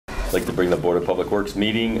I'd like to bring the Board of Public Works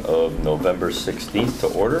meeting of November 16th to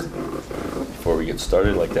order. Before we get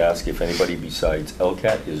started, I'd like to ask if anybody besides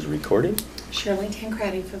LCAT is recording. Shirley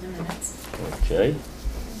Tancredi for the minutes. Okay.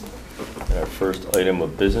 And our first item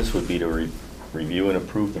of business would be to review and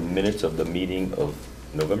approve the minutes of the meeting of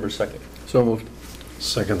November 2nd. So moved.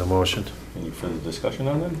 Second the motion. Any further discussion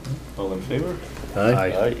on them? All in favor?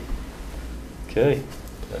 Aye. Okay,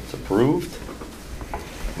 that's approved.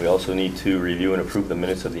 We also need to review and approve the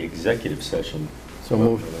minutes of the executive session. So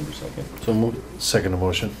moved. November 2nd. So moved. Second the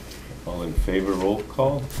motion. All in favor, roll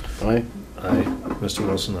call. Aye. Aye. Mr.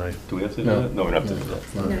 Wilson, aye. Do we have to do No. that? No, we don't have to do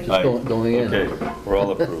that. No, you- Aye. Going in. Okay, we're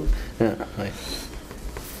all approved. Yeah, aye.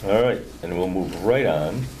 All right, and we'll move right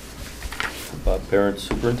on to Bob Parent's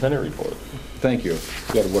superintendent report. Thank you.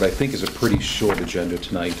 We've got what I think is a pretty short agenda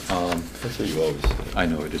tonight. That's what you always say. I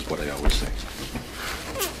know it is what I always say.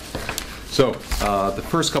 So, the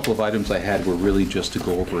first couple of items I had were really just to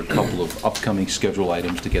go over a couple of upcoming schedule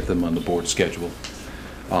items to get them on the board schedule.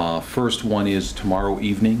 First one is tomorrow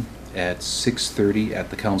evening at 6:30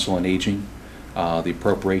 at the Council on Aging. The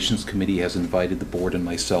Appropriations Committee has invited the board and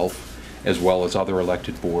myself, as well as other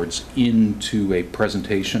elected boards, into a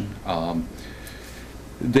presentation.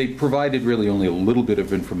 They provided really only a little bit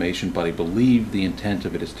of information, but I believe the intent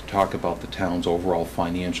of it is to talk about the town's overall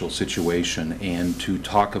financial situation and to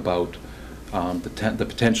talk about the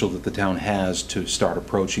potential that the town has to start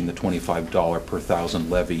approaching the $25 per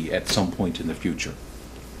thousand levy at some point in the future.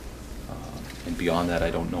 And beyond that,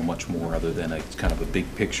 I don't know much more other than it's kind of a big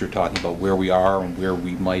picture talking about where we are and where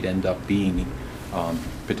we might end up being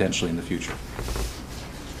potentially in the future.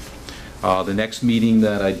 The next meeting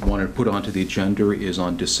that I wanted to put onto the agenda is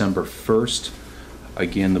on December 1st.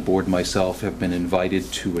 Again, the board and myself have been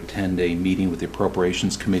invited to attend a meeting with the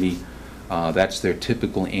Appropriations Committee. That's their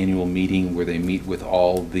typical annual meeting where they meet with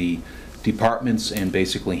all the departments and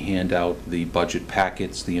basically hand out the budget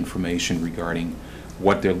packets, the information regarding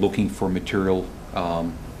what they're looking for material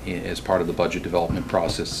as part of the budget development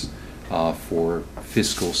process for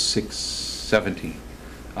fiscal 6-17.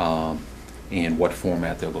 And what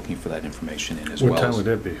format they're looking for that information in as well. What time would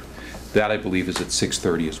that be? That, I believe, is at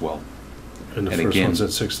 6:30 as well. And the And first again- one's at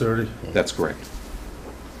 6:30? That's correct.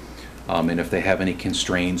 And if they have any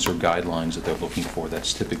constraints or guidelines that they're looking for,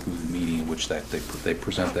 that's typically the meeting in which that they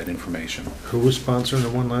present that information. Who was sponsoring the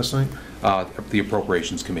one last night? The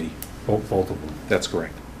Appropriations Committee. Both of them. That's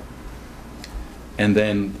correct. And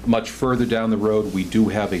then much further down the road, we do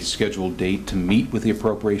have a scheduled date to meet with the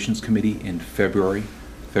Appropriations Committee in February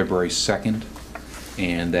 2nd,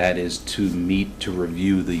 and that is to meet to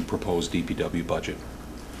review the proposed DPW budget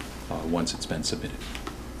once it's been submitted.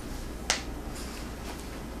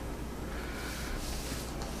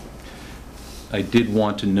 I did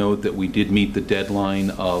want to note that we did meet the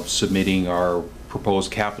deadline of submitting our proposed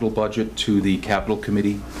capital budget to the Capital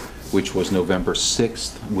Committee, which was November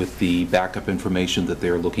 6th, with the backup information that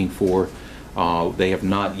they're looking for. They have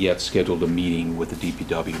not yet scheduled a meeting with the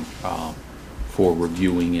DPW for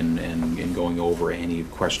reviewing and going over any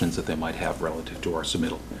questions that they might have relative to our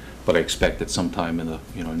submittal. But I expect that sometime in the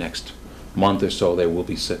next month or so they will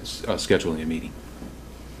be scheduling a meeting.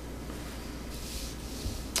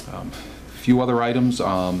 A few other items.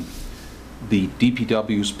 The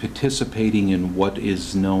DPW is participating in what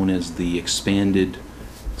is known as the expanded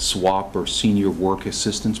SWAP or Senior Work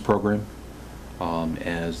Assistance Program.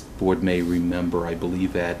 As the board may remember, I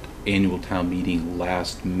believe at annual town meeting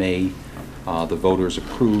last May, the voters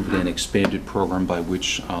approved an expanded program by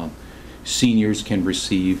which seniors can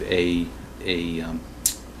receive a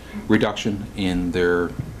reduction in their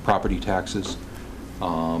property taxes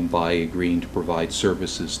by agreeing to provide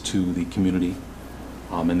services to the community.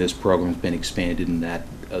 And this program has been expanded in that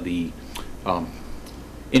the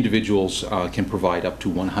individuals can provide up to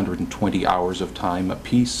 120 hours of time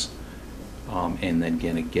apiece, and then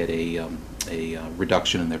get a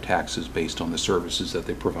reduction in their taxes based on the services that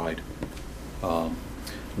they provide.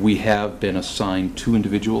 We have been assigned two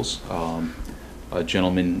individuals, a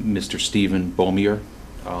gentleman, Mr. Stephen Beaumier,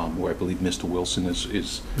 who I believe Mr. Wilson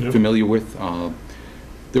is Yep. familiar with.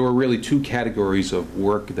 There were really two categories of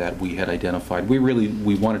work that we had identified. We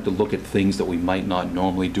wanted to look at things that we might not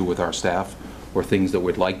normally do with our staff, or things that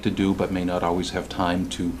we'd like to do but may not always have time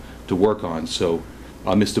to work on. So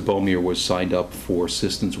Mr. Beaumier was signed up for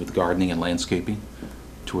assistance with gardening and landscaping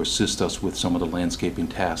to assist us with some of the landscaping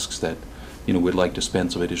tasks that we'd like to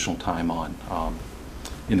spend some additional time on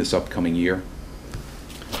in this upcoming year.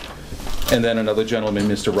 And then another gentleman,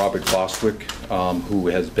 Mr. Robert Bostwick, who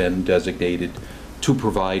has been designated to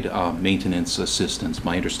provide maintenance assistance.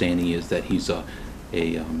 My understanding is that he's a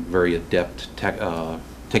very adept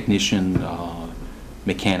technician,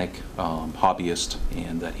 mechanic, hobbyist,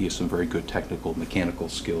 and that he has some very good technical mechanical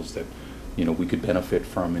skills that, you know, we could benefit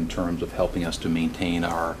from in terms of helping us to maintain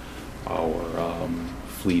our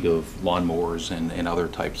fleet of lawnmowers and other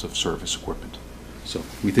types of service equipment. So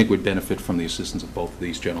we think we'd benefit from the assistance of both of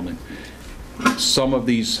these gentlemen. Some of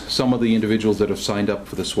the individuals that have signed up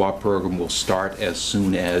for the SWAP program will start as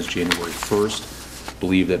soon as January 1st.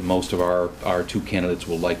 Believe that most of our two candidates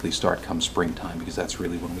will likely start come springtime, because that's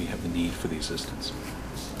really when we have the need for the assistance.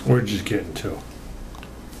 We're just getting two.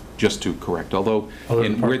 Just to correct, although Other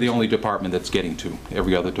and we're the departments? only department that's getting two.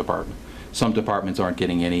 Every other department. Some departments aren't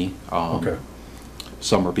getting any. Okay.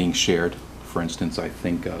 Some are being shared. For instance, I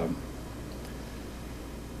think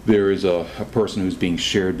there is a person who's being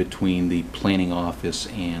shared between the planning office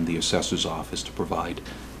and the assessor's office to provide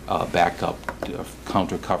backup,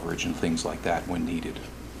 counter coverage and things like that when needed.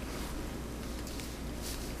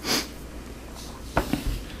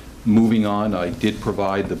 Moving on, I did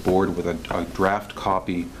provide the board with a draft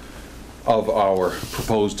copy of our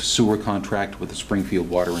proposed sewer contract with the Springfield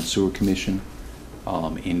Water and Sewer Commission.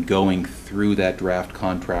 In going through that draft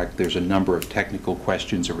contract, there's a number of technical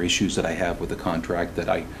questions or issues that I have with the contract that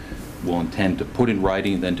I will intend to put in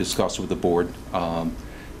writing and then discuss with the board.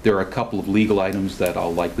 There are a couple of legal items that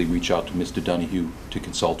I'll likely reach out to Mr. Donahue to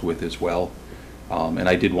consult with as well. And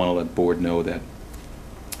I did want to let the board know that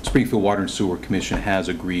Springfield Water and Sewer Commission has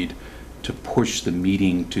agreed to push the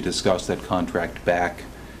meeting to discuss that contract back.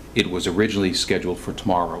 It was originally scheduled for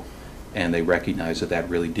tomorrow, and they recognize that that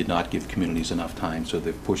really did not give communities enough time, so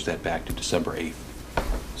they've pushed that back to December 8th.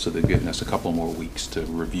 So they've given us a couple more weeks to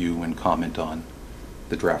review and comment on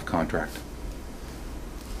the draft contract.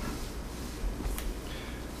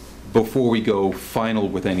 Before we go final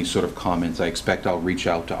with any sort of comments, I expect I'll reach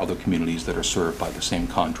out to other communities that are served by the same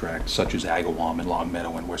contract, such as Agawam and Long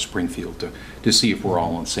Meadow and West Springfield, to see if we're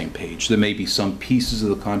all on the same page. There may be some pieces of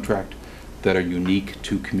the contract that are unique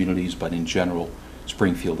to communities, but in general,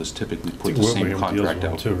 Springfield has typically put the same Wilbraham deals contract with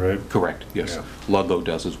them out. too, right? Correct, yes. Yeah. Ludlow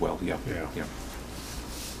does as well, yeah. Yeah.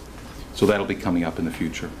 So that'll be coming up in the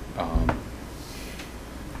future.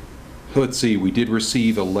 Let's see, we did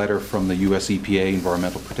receive a letter from the US EPA,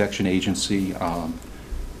 Environmental Protection Agency,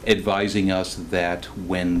 advising us that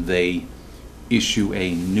when they issue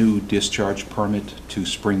a new discharge permit to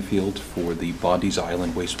Springfield for the Bondi's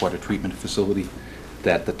Island wastewater treatment facility,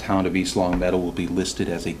 that the town of East Long Meadow will be listed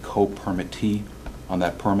as a co-permittee on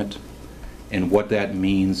that permit. And what that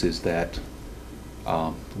means is that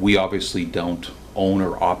we obviously don't own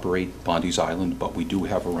or operate Bondi's Island, but we do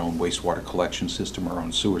have our own wastewater collection system, our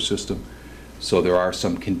own sewer system. So there are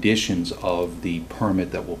some conditions of the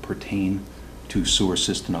permit that will pertain to sewer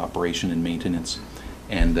system operation and maintenance,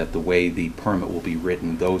 and that the way the permit will be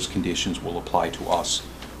written, those conditions will apply to us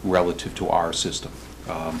relative to our system.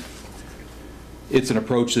 It's an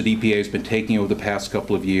approach that EPA has been taking over the past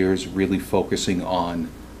couple of years, really focusing on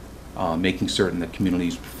making certain that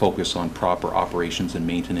communities focus on proper operations and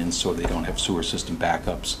maintenance, so they don't have sewer system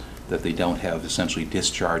backups, that they don't have essentially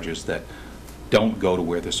discharges that don't go to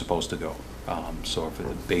where they're supposed to go. So for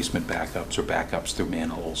the basement backups or backups through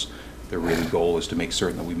manholes, the real goal is to make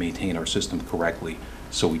certain that we maintain our system correctly,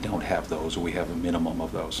 so we don't have those, or we have a minimum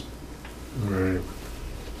of those. Right.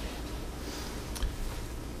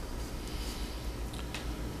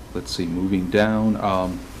 Let's see, moving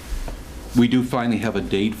down. We do finally have a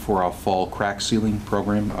date for our fall crack sealing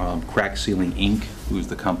program. Crack Sealing Inc., who's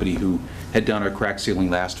the company who had done our crack sealing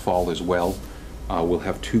last fall as well. We'll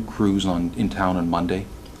have 2 crews in town on Monday.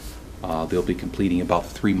 They'll be completing about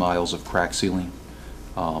 3 miles of crack sealing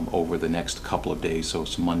over the next couple of days, so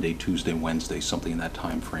it's Monday, Tuesday, Wednesday, something in that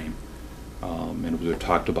time frame. And as we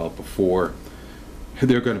talked about before,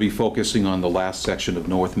 they're going to be focusing on the last section of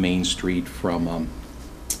North Main Street from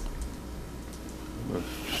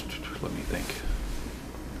let me think,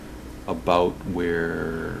 about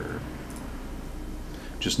where,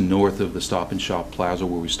 just north of the Stop and Shop Plaza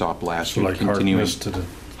where we stopped last So year, like continuing. Harkness to the,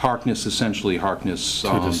 Harkness, essentially Harkness. to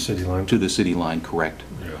the city line? To the city line, correct.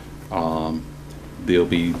 Yeah. They'll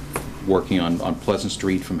be working on Pleasant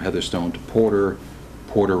Street from Heatherstone to Porter,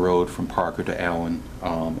 Porter Road from Parker to Allen,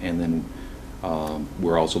 and then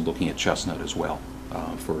we're also looking at Chestnut as well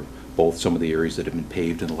for both some of the areas that have been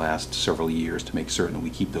paved in the last several years to make certain that we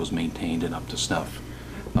keep those maintained and up to snuff.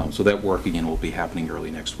 So that work again will be happening early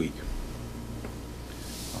next week.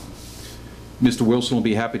 Mr. Wilson will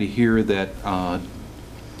be happy to hear that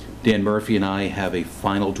Dan Murphy and I have a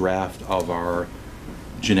final draft of our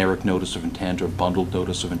generic notice of intent or bundled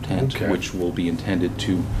notice of intent, Okay. which will be intended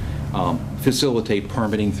to facilitate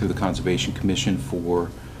permitting through the Conservation Commission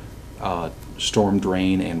for storm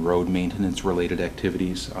drain and road maintenance related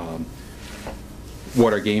activities.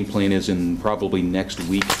 what our game plan is in probably next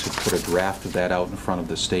week to put a draft of that out in front of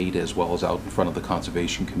the state as well as out in front of the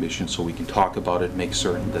Conservation Commission so we can talk about it, make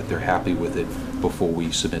certain that they're happy with it before we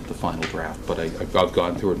submit the final draft. But I've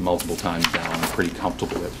gone through it multiple times now, and I'm pretty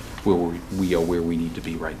comfortable that we are where we need to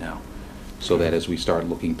be right now. So that as we start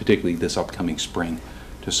looking, particularly this upcoming spring,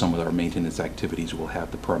 to some of our maintenance activities, we'll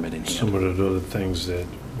have the permit in hand. Some of the other things that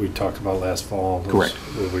we talked about last fall. those Correct.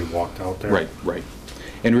 Where we walked out there. Right, right.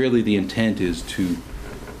 And really, the intent is to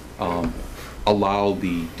allow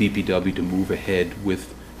the DPW to move ahead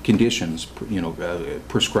with conditions,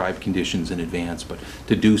 prescribed conditions in advance, but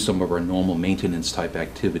to do some of our normal maintenance type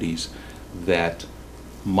activities that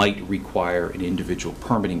might require an individual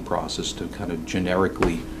permitting process to kind of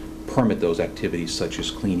generically permit those activities, such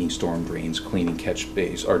as cleaning storm drains, cleaning catch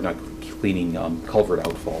bays, or not cleaning culvert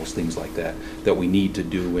outfalls, things like that, that we need to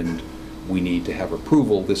do, and we need to have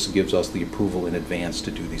approval. This gives us the approval in advance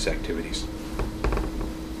to do these activities.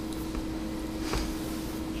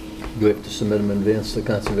 Do we have to submit them in advance to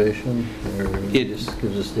conservation, or It- just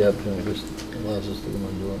gives us the opportunity, just allows us to go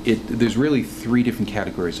and do it? There's really 3 different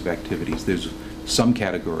categories of activities. There's some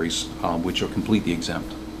categories which are completely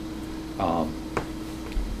exempt.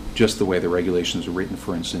 Just the way the regulations are written,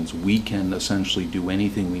 for instance, we can essentially do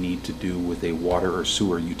anything we need to do with a water or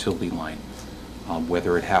sewer utility line.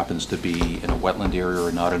 Whether it happens to be in a wetland area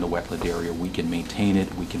or not in a wetland area, we can maintain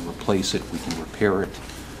it, we can replace it, we can repair it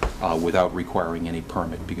without requiring any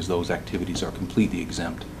permit, because those activities are completely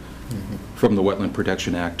exempt from the Wetland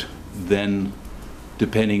Protection Act. Then,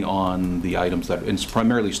 depending on the items that, and it's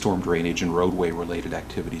primarily storm drainage and roadway related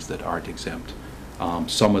activities that aren't exempt.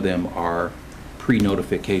 Some of them are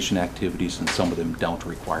pre-notification activities, and some of them don't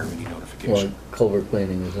require any Well, notification. culvert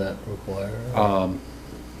cleaning, is that required?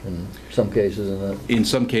 In some cases, in that? In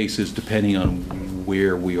some cases, depending on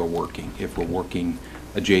where we are working, if we're working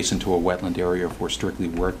adjacent to a wetland area, if we're strictly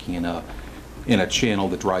working in a channel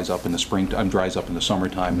that dries up in the spring, dries up in the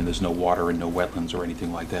summertime, and there's no water and no wetlands or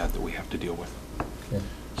anything like that we have to deal with. Okay.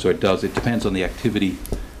 So it depends on the activity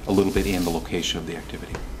a little bit and the location of the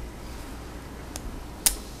activity.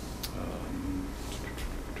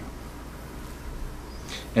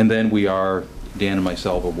 And then Dan and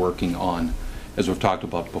myself are working on, as we've talked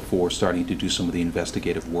about before, starting to do some of the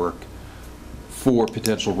investigative work for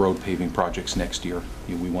potential road paving projects next year.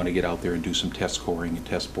 We want to get out there and do some test coring and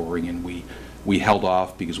test boring, and we held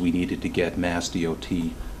off because we needed to get Mass DOT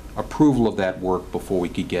approval of that work before we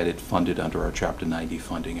could get it funded under our Chapter 90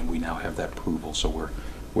 funding, and we now have that approval, so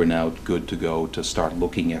we're now good to go to start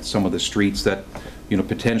looking at some of the streets that,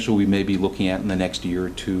 potentially we may be looking at in the next year or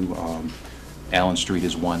two. Allen Street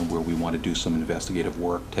is one where we want to do some investigative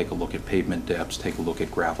work, take a look at pavement depths, take a look at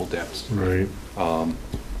gravel depths. Right.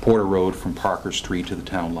 Porter Road from Parker Street to the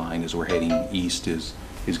town line as we're heading east is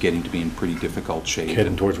getting to be in pretty difficult shape.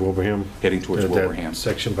 Heading towards Wilbraham? Heading towards That Wilbraham.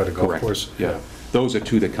 section by the golf Correct. course? Yeah. Those are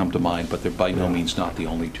 2 that come to mind, but they're by no means not the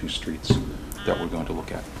only 2 streets that we're going to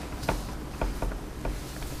look at.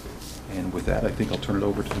 And with that, I think I'll turn it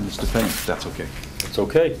over to Mr. Payne, if that's okay. It's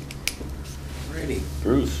okay. Righty.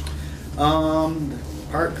 Bruce?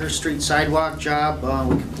 Parker Street sidewalk job,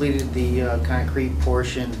 we completed the concrete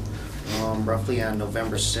portion roughly on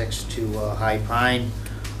November 6th to High Pine.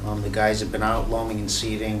 The guys have been out loaming and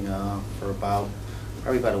seeding for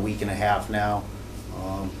probably about a week and a half now.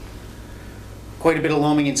 Quite a bit of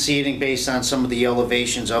loaming and seeding based on some of the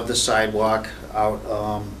elevations of the sidewalk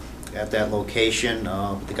out at that location.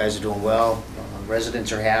 The guys are doing well.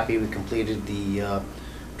 Residents are happy. We completed the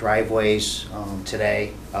driveways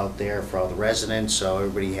today out there for all the residents, so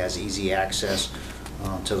everybody has easy access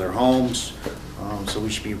to their homes. So we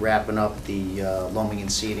should be wrapping up the loaming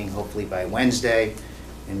and seeding hopefully by Wednesday,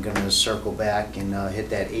 and going to circle back and hit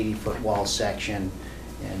that 80-foot wall section,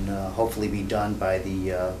 and hopefully be done by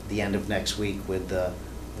the end of next week with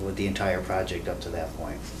the entire project up to that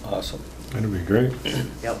point. Awesome. That'd be great.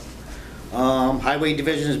 Yep. Highway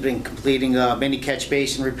Division has been completing many catch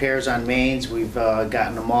basin repairs on mains. We've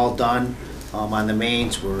gotten them all done on the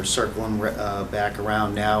mains. We're circling back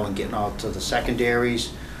around now and getting all to the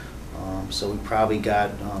secondaries. So we probably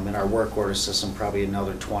got, in our work order system, probably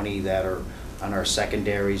another 20 that are on our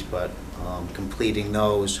secondaries, but completing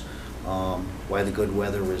those while the good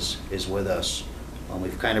weather is with us.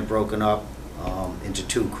 We've kind of broken up into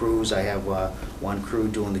 2 crews. I have one crew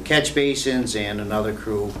doing the catch basins and another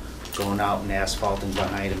crew going out and asphalting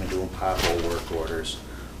behind them and doing pothole work orders.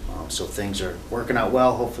 So things are working out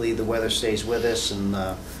well. Hopefully the weather stays with us and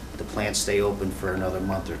the plants stay open for another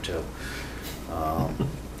month or 2.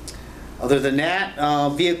 Other than that,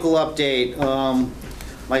 vehicle update.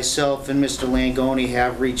 Myself and Mr. Langoni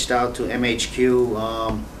have reached out to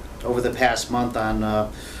MHQ over the past month on a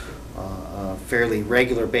fairly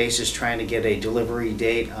regular basis trying to get a delivery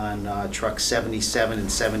date on trucks 77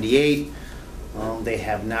 and 78. They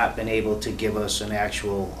have not been able to give us an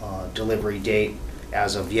actual delivery date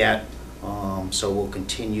as of yet. So we'll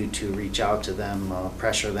continue to reach out to them,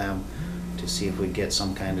 pressure them to see if we get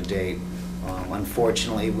some kind of date.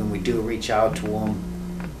 Unfortunately, when we do reach out to them,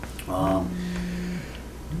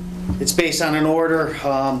 it's based on an order.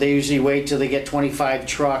 They usually wait till they get 25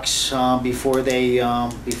 trucks before they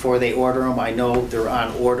order them. I know they're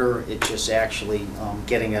on order. It's just actually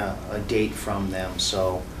getting a date from them.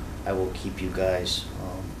 So I will keep you guys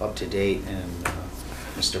up to date and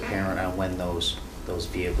Mr. Parent on when those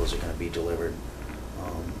vehicles are going to be delivered.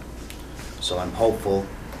 So I'm hopeful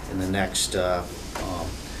in the next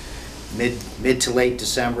mid to late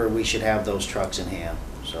December we should have those trucks in hand.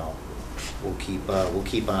 So we'll keep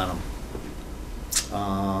on them.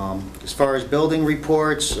 As far as building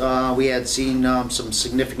reports, we had seen some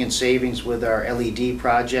significant savings with our LED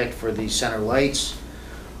project for the center lights.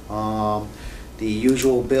 The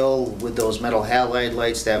usual bill with those metal halide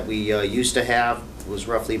lights that we used to have was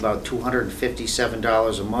roughly about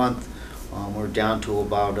 $257 a month. We're down to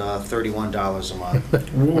about $31 a month.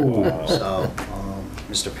 Ooh. So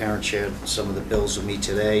Mr. Parent shared some of the bills with me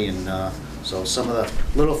today, and so some of the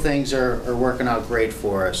little things are working out great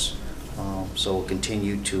for us. So we'll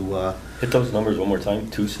continue to Hit those numbers one more time,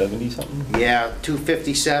 270 something? yeah,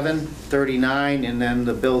 $257.39, and then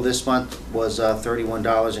the bill this month was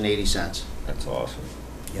 $31.80. That's awesome.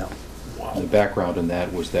 Yeah. The background in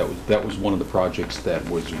that was one of the projects that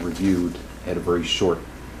was reviewed, had a very short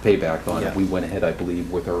payback on Yeah. it. We went ahead, I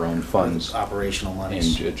believe, with our own funds Operational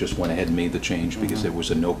monies. and just went ahead and made the change because it was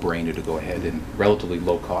a no-brainer to go ahead and relatively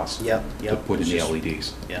low cost Yep, to yep. put in the Just-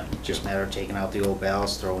 LEDs. Yeah, just a matter of taking out the old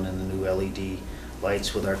ballast, throwing in the new LED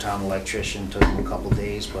lights with our town electrician. Took him a couple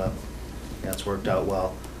days, but yeah, it's worked out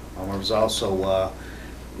well. There was also,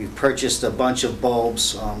 we've purchased a bunch of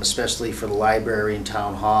bulbs, especially for the library and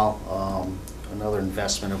town hall. Another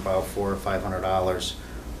investment of about $400 or $500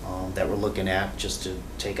 that we're looking at just to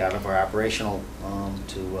take out of our operational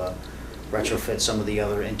to retrofit some of the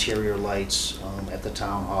other interior lights at the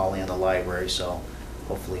town hall and the library. So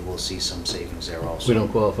hopefully we'll see some savings there also. We don't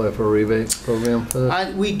qualify for a rebate program for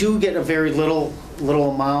that? We do get a very little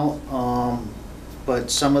amount, but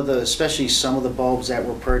some of the, especially some of the bulbs that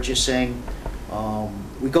we're purchasing,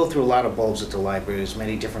 we go through a lot of bulbs at the library. There's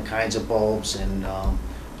many different kinds of bulbs, and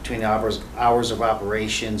between hours of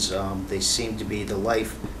operations, they seem to be, the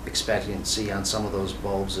life expectancy on some of those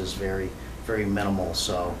bulbs is very, very minimal.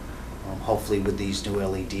 So hopefully with these new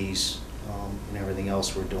LEDs and everything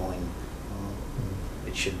else we're doing,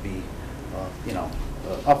 it should be,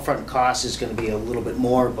 upfront cost is going to be a little bit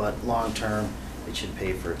more, but long-term, it should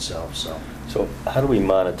pay for itself. So How do we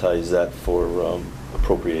monetize that for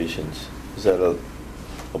appropriations? Is that a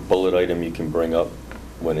bullet item you can bring up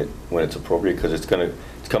when it's appropriate? Because it's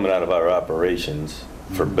coming out of our operations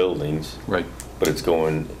for buildings, Right. but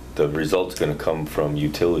the result's gonna come from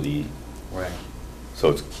utility. right. So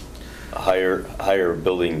it's higher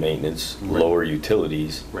building maintenance, Right. lower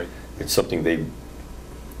utilities. Right. It's something they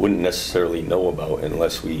wouldn't necessarily know about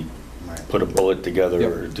unless we Right. put a bullet together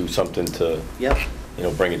Yep. or do something to, Yep.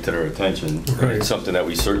 bring it to their attention. Right. It's something that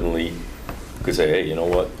we certainly could say, hey, you know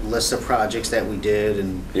what? List of projects that we did,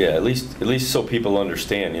 and Yeah, at least so people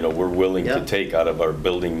understand, we're willing to Yep. take out of our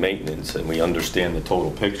building maintenance and we understand the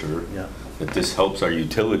total picture. yeah, That this helps our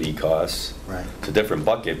utility costs. right. It's a different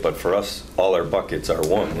bucket, but for us, all our buckets are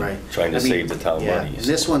one. Right. Trying to I mean, save the town yeah, money. and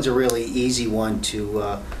this one's a really easy one to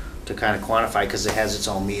kind of quantify because it has its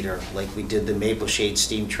own meter. Like we did the Maple Shade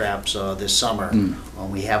steam traps this summer.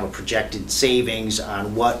 We have a projected savings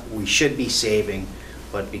on what we should be saving,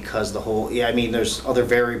 but because there's other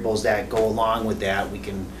variables that go along with that, we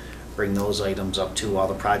can bring those items up to all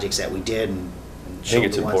the projects that we did and I show think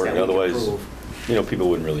it's the ones that important, we can otherwise, prove. people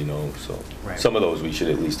wouldn't really know, so. Right. Some of those we should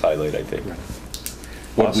at least highlight, I think.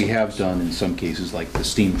 What we Awesome. have done in some cases, like the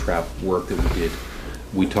steam trap work that we did,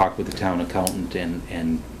 we talked with the town accountant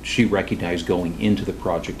and she recognized going into the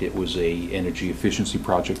project it was a energy efficiency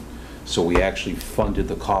project. So we actually funded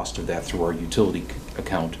the cost of that through our utility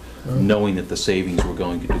account, knowing that the savings were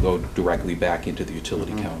going to go directly back into the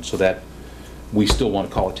utility account. So that, we still want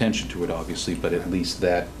to call attention to it, obviously, but at least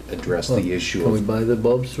that addressed the issue Can we of, buy the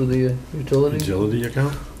bulbs through the utility? Agility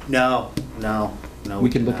account? No. we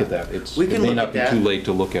can do look at not. that. We It can may look not at be that. too late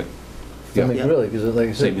to look at. I mean, Yeah. really, because like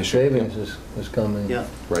I Same said, the issue, savings yeah. is coming. Yeah.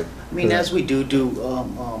 Right. I mean, as we do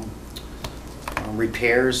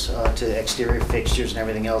repairs to exterior fixtures and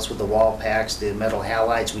everything else with the wall packs, the metal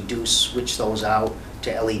halides. We do switch those out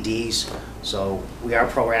to LEDs. So we are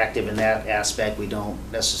proactive in that aspect. We don't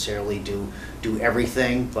necessarily do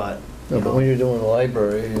everything, but, No, you but when know, you're doing the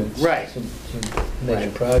library, it's Right. it's a major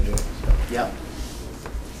Right. project. yep.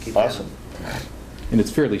 Keep that- Awesome. And it's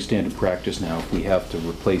fairly standard practice now, if we have to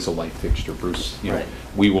replace a light fixture, Bruce, you know, Right.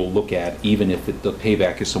 we will look at, even if the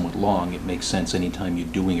payback is somewhat long, it makes sense anytime you're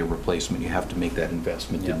doing a replacement, you have to make that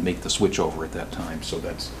investment Yeah. and make the switch over at that time. So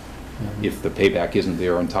that's, Mhm. if the payback isn't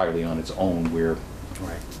there entirely on its own, we're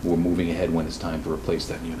Right. moving ahead when it's time to replace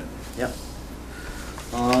that unit. Yep.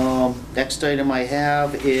 Next item I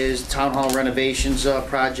have is Town Hall renovations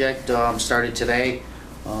project, started today.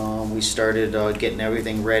 We started getting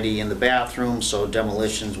everything ready in the bathroom, so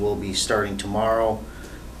demolitions will be starting tomorrow.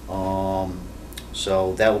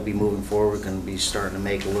 So that will be moving forward. We're gonna be starting to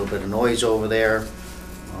make a little bit of noise over there,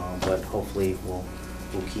 but hopefully we'll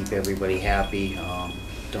keep everybody happy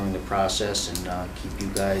during the process and keep you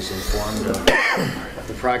guys informed of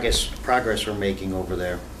the progress we're making over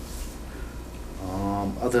there.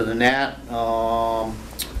 Other than that,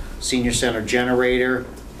 senior center generator,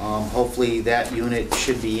 hopefully that unit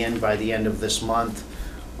should be in by the end of this month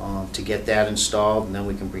to get that installed, and then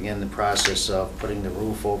we can begin the process of putting the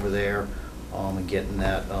roof over there and getting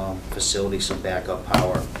that facility some backup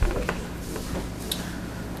power.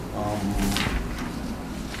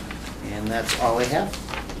 And that's all I have.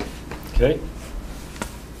 Okay.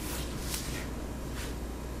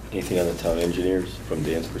 Anything on the town engineers from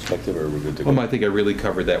Dan's perspective, or are we good to go? I think I really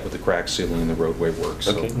covered that with the crack sealing and the roadway work.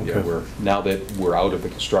 So, Okay. yeah, Okay. now that we're out of the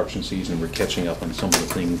construction season, we're catching up on some of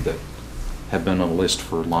the things that have been on the list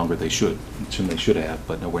for longer they should have,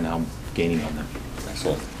 but no, we're now gaining on them.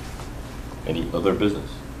 Excellent. Any other business?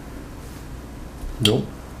 Nope.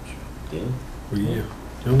 Dan?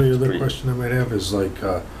 The only other Great. question I might have is like,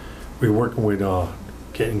 we're working with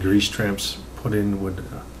getting grease traps put in with,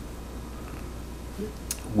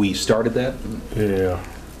 We started that, yeah,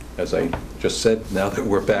 as I just said, now that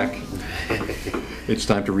we're back, it's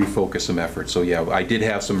time to refocus some effort. So yeah, I did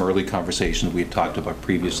have some early conversations we had talked about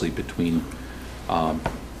previously between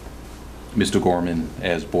Mr. Gorman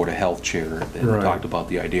as Board of Health Chair, and Right. talked about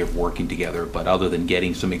the idea of working together, but other than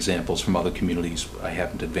getting some examples from other communities, I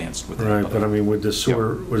haven't advanced with that. right, but I mean, with the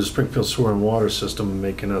sewer, with the Springfield Sewer and Water System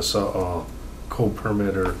making us a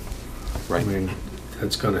co-permitter, I Right. mean,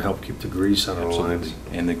 that's gonna help keep the grease on our Absolutely. lines.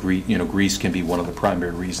 And the grease can be one of the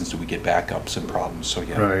primary reasons that we get backups and problems, so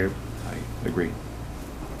yeah. Right. I agree.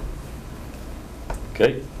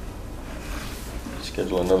 Okay.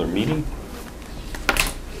 Schedule another meeting.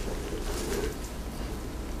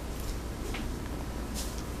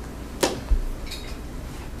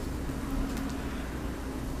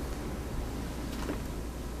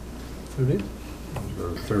 Ready? The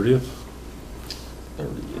 30th?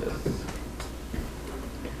 30th.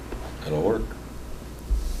 That'll work.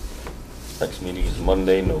 Next meeting is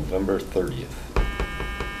Monday, November 30th.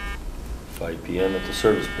 5 PM at the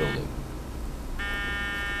service building.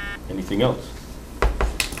 Anything else?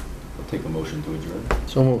 I'll take a motion to adjourn.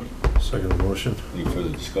 So moved. Second motion. Any further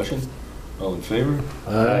discussion? All in favor?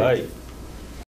 Aye. Aye.